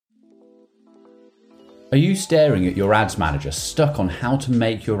Are you staring at your ads manager, stuck on how to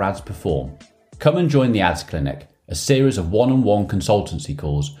make your ads perform? Come and join the Ads Clinic, a series of one-on-one consultancy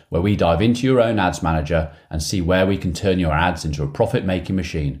calls where we dive into your own ads manager and see where we can turn your ads into a profit-making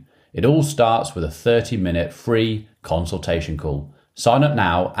machine. It all starts with a 30-minute free consultation call. Sign up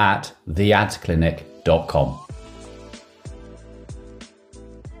now at theadsclinic.com.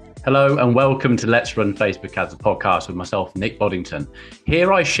 Hello and welcome to Let's Run Facebook Ads, a podcast with myself, Nick Boddington.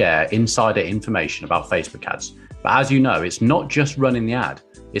 Here I share insider information about Facebook ads. But as you know, it's not just running the ad,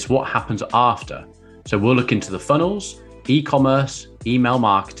 it's what happens after. So we'll look into the funnels, e-commerce, email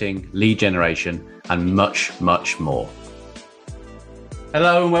marketing, lead generation, and much, much more.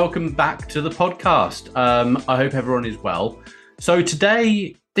 Hello and welcome back to the podcast. I hope everyone is well. So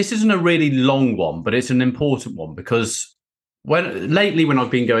today, this isn't a really long one, but it's an important one because when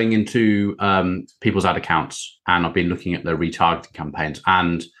I've been going into people's ad accounts and I've been looking at their retargeting campaigns,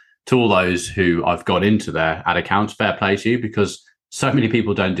 and to all those who I've got into their ad accounts, fair play to you, because so many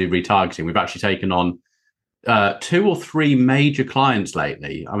people don't do retargeting. We've actually taken on 2 or 3 major clients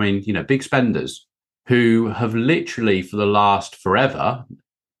lately. I mean, big spenders who have literally for the last forever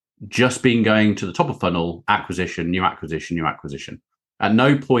just been going to the top of funnel, acquisition, new acquisition, new acquisition. At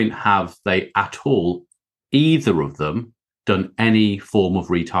no point have they at all, either of them, done any form of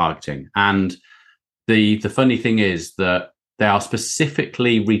retargeting. And the funny thing is that they are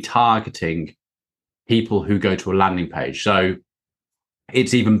specifically retargeting people who go to a landing page. So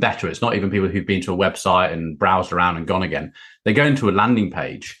it's even better. It's not even people who've been to a website and browsed around and gone again. They go into a landing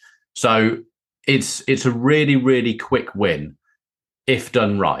page. So it's a really, really quick win if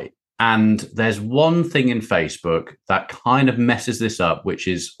done right. And there's one thing in Facebook that kind of messes this up, which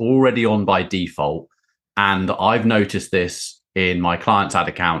is already on by default. And I've noticed this in my clients' ad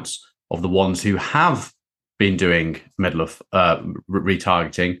accounts of the ones who have been doing middle of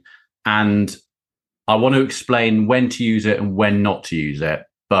retargeting. And I want to explain when to use it and when not to use it.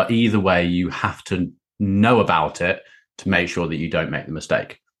 But either way, you have to know about it to make sure that you don't make the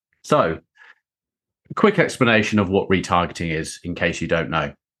mistake. So a quick explanation of what retargeting is in case you don't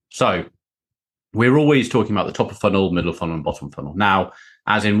know. So we're always talking about the top of funnel, middle of funnel, and bottom of funnel. Now,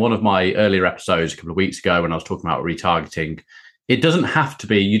 as in one of my earlier episodes a couple of weeks ago when I was talking about retargeting, it doesn't have to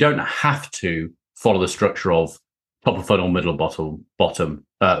be, you don't have to follow the structure of top of funnel, middle,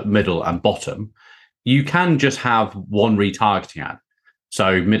 middle and bottom. You can just have one retargeting ad.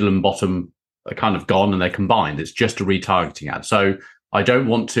 So middle and bottom are kind of gone and they're combined. It's just a retargeting ad. So I don't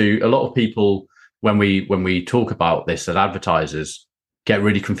want to, a lot of people, when we talk about this as advertisers, get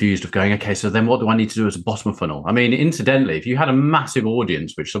really confused of going, okay, so then what do I need to do as a bottom of funnel? I mean, incidentally, if you had a massive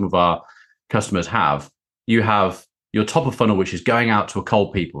audience, which some of our customers have, you have your top of funnel, which is going out to a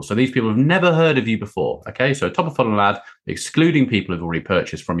cold people. So these people have never heard of you before. Okay, so a top of funnel ad, excluding people who've already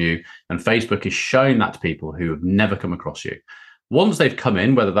purchased from you. And Facebook is showing that to people who have never come across you. Once they've come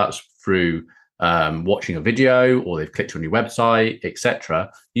in, whether that's through watching a video or they've clicked on your website,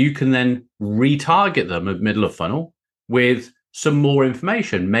 etc., you can then retarget them at middle of funnel with some more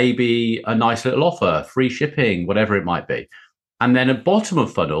information, maybe a nice little offer, free shipping, whatever it might be. And then at bottom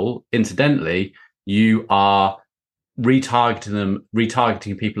of funnel, incidentally, you are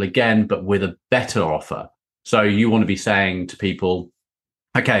retargeting people again, but with a better offer. So you want to be saying to people,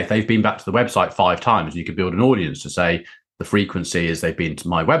 okay, if they've been back to the website 5 times, you could build an audience to say the frequency is they've been to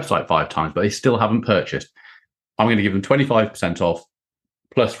my website 5 times, but they still haven't purchased. I'm going to give them 25% off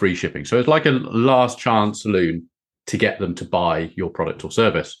plus free shipping. So it's like a last chance saloon to get them to buy your product or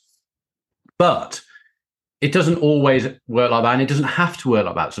service. But it doesn't always work like that, and it doesn't have to work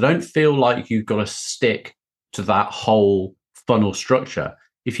like that. So don't feel like you've got to stick to that whole funnel structure.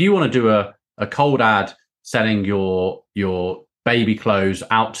 If you want to do a cold ad selling your baby clothes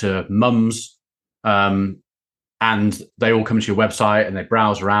out to mums, and they all come to your website and they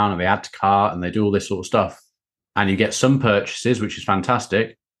browse around and they add to cart and they do all this sort of stuff, and you get some purchases, which is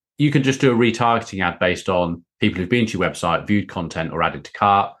fantastic, you can just do a retargeting ad based on people who've been to your website, viewed content or added to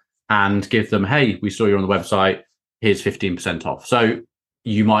cart, and give them, hey, we saw you on the website, here's 15% off. So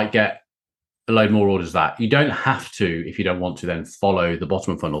you might get a load more orders that. You don't have to, if you don't want to, then follow the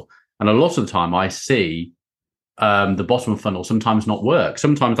bottom of funnel. And a lot of the time I see the bottom of funnel sometimes not work.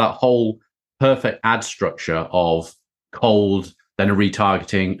 Sometimes that whole perfect ad structure of cold, then a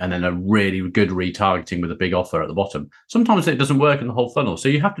retargeting, and then a really good retargeting with a big offer at the bottom, sometimes it doesn't work in the whole funnel. So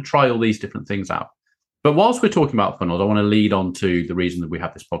you have to try all these different things out. But whilst we're talking about funnels, I want to lead on to the reason that we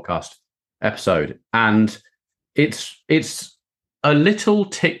have this podcast episode. And it's a little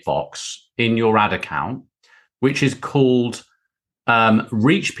tick box in your ad account, which is called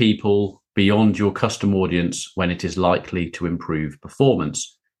reach people beyond your custom audience when it is likely to improve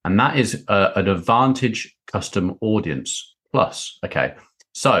performance. And that is an Advantage Custom Audience Plus. Okay.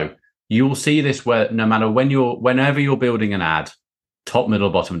 So you will see this where no matter whenever you're building an ad, top, middle,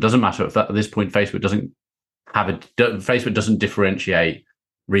 bottom, it doesn't matter. If at this point Facebook doesn't differentiate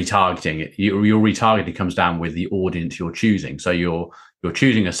retargeting. Your retargeting comes down with the audience you're choosing. So you're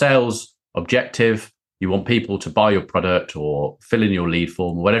choosing a sales objective. You want people to buy your product or fill in your lead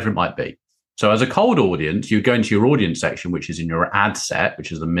form or whatever it might be. So as a cold audience, you go into your audience section, which is in your ad set,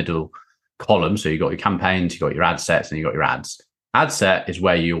 which is the middle column. So you've got your campaigns, you've got your ad sets, and you've got your ads. Ad set is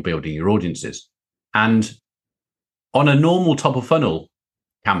where you're building your audiences. And on a normal top of funnel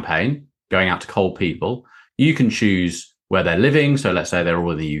campaign, going out to cold people, you can choose where they're living. So let's say they're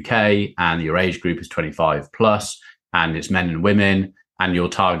all in the UK and your age group is 25 plus and it's men and women, and you're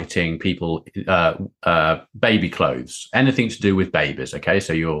targeting people, baby clothes, anything to do with babies. Okay.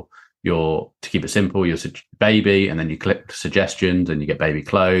 So you're to keep it simple, you're baby, and then you click suggestions and you get baby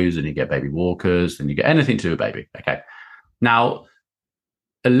clothes and you get baby walkers and you get anything to do with baby. Okay. Now,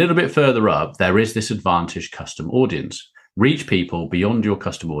 a little bit further up, there is this Advantage Custom Audience. Reach people beyond your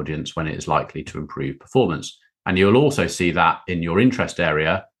custom audience when it is likely to improve performance. And you'll also see that in your interest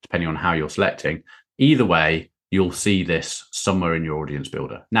area, depending on how you're selecting. Either way, you'll see this somewhere in your audience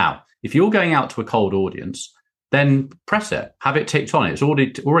builder. Now, if you're going out to a cold audience, then press it, have it ticked on. It's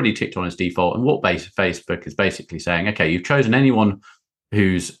already ticked on as default. And what Facebook is basically saying, okay, you've chosen anyone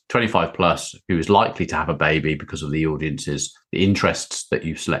who's 25 plus, who is likely to have a baby because of the audiences, the interests that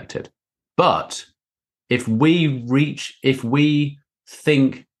you've selected. But if we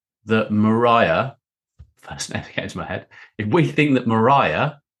think that Mariah, first name that came to my head, if we think that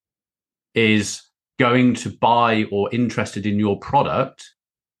Mariah is going to buy or interested in your product,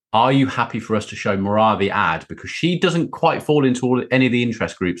 are you happy for us to show Mariah the ad? Because she doesn't quite fall into any of the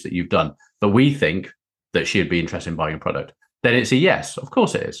interest groups that you've done, but we think that she'd be interested in buying a product. Then it's a yes. Of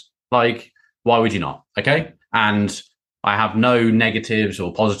course it is. Like, why would you not? Okay. And I have no negatives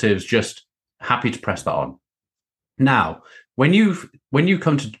or positives, just happy to press that on. Now, when you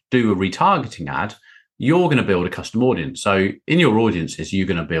come to do a retargeting ad, you're going to build a custom audience. So in your audiences, you're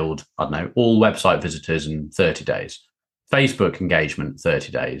going to build, I don't know, all website visitors in 30 days, Facebook engagement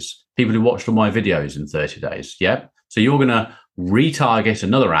 30 days, people who watched all my videos in 30 days. Yep. So you're going to retarget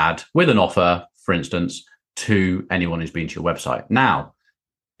another ad with an offer, for instance, to anyone who's been to your website. Now,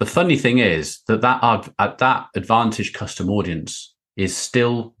 the funny thing is that Advantage Custom Audience is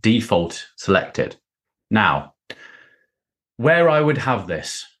still default selected. Now, where I would have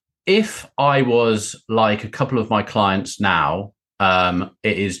this, if I was like a couple of my clients now,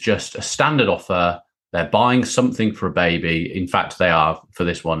 it is just a standard offer. They're buying something for a baby. In fact, they are, for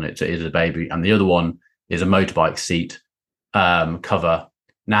this one, it is a baby. And the other one is a motorbike seat cover.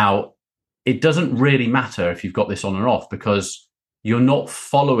 Now, it doesn't really matter if you've got this on and off because you're not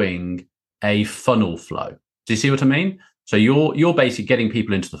following a funnel flow. Do you see what I mean? So you're basically getting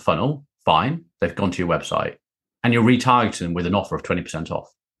people into the funnel. Fine. They've gone to your website and you're retargeting them with an offer of 20%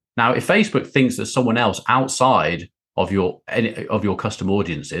 off. Now, if Facebook thinks that someone else outside of your custom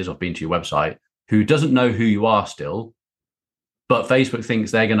audiences of being to your website who doesn't know who you are still, but Facebook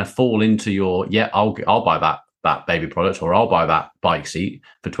thinks they're going to fall into your, I'll buy that baby product, or I'll buy that bike seat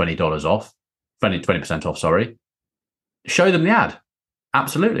for $20 off, 20% off, sorry. Show them the ad.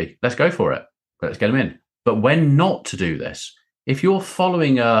 Absolutely. Let's go for it. Let's get them in. But when not to do this, if you're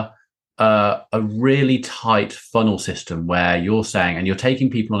following a really tight funnel system where you're saying, and you're taking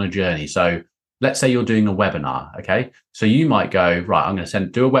people on a journey. So let's say you're doing a webinar. Okay. So you might go, right, I'm going to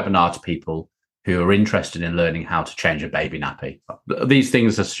do a webinar to people who are interested in learning how to change a baby nappy. These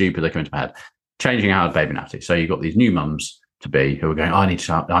things are stupid. They come into my head. Changing out a baby nappy. So you've got these new mums to be who are going, I need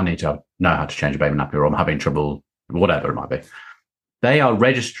to know how to change a baby nappy, or I'm having trouble, whatever it might be. They are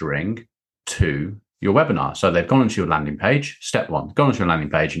registering to your webinar. So they've gone onto your landing page. Step one, gone onto your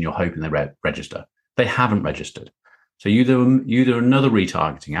landing page and you're hoping they register. They haven't registered. So you do another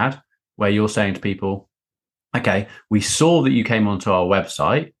retargeting ad where you're saying to people, okay, we saw that you came onto our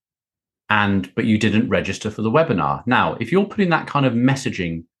website but you didn't register for the webinar. Now, if you're putting that kind of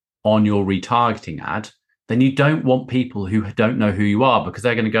messaging on your retargeting ad, then you don't want people who don't know who you are, because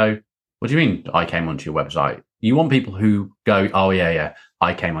they're going to go, what do you mean I came onto your website? You want people who go, oh, yeah,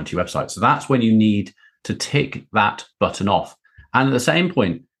 I came onto your website. So that's when you need to tick that button off. And at the same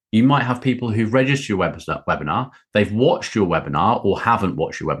point, you might have people who've registered your webinar, they've watched your webinar or haven't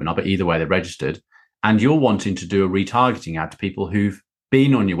watched your webinar, but either way, they're registered. And you're wanting to do a retargeting ad to people who've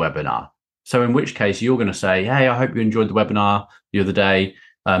been on your webinar. So in which case, you're going to say, hey, I hope you enjoyed the webinar the other day.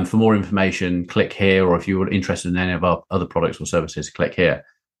 For more information, click here. Or if you were interested in any of our other products or services, click here.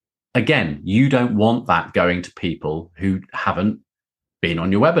 Again, you don't want that going to people who haven't been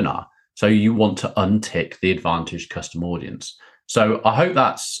on your webinar. So you want to untick the advantaged custom audience. So I hope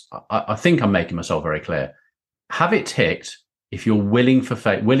I think I'm making myself very clear. Have it ticked if you're willing to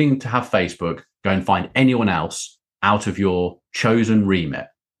have Facebook go and find anyone else out of your chosen remit.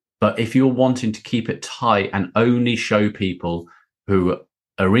 But if you're wanting to keep it tight and only show people who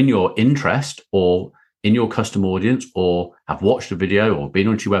are in your interest or in your custom audience or have watched a video or been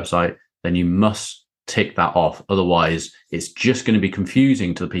onto your website, then you must tick that off. Otherwise, it's just going to be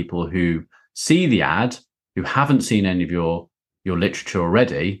confusing to the people who see the ad, who haven't seen any of your literature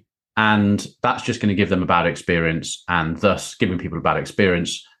already. And that's just going to give them a bad experience. And thus, giving people a bad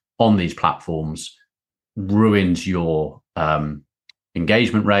experience on these platforms ruins your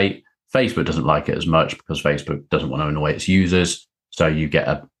engagement rate. Facebook doesn't like it as much because Facebook doesn't want to annoy its users. So you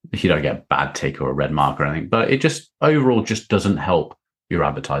don't get a bad tick or a red mark or anything, but it just overall just doesn't help your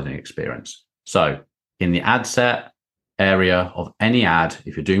advertising experience. So in the ad set area of any ad,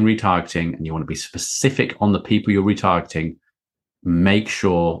 if you're doing retargeting and you want to be specific on the people you're retargeting, make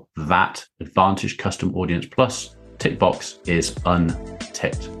sure that Advantage Custom Audience Plus tick box is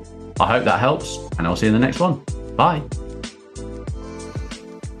unticked. I hope that helps, and I'll see you in the next one. Bye.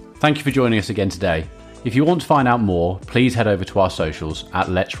 Thank you for joining us again today. If you want to find out more, please head over to our socials at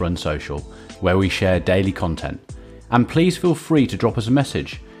Let's Run Social, where we share daily content. And please feel free to drop us a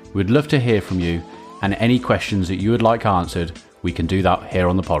message. We'd love to hear from you, and any questions that you would like answered, we can do that here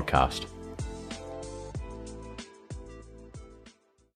on the podcast.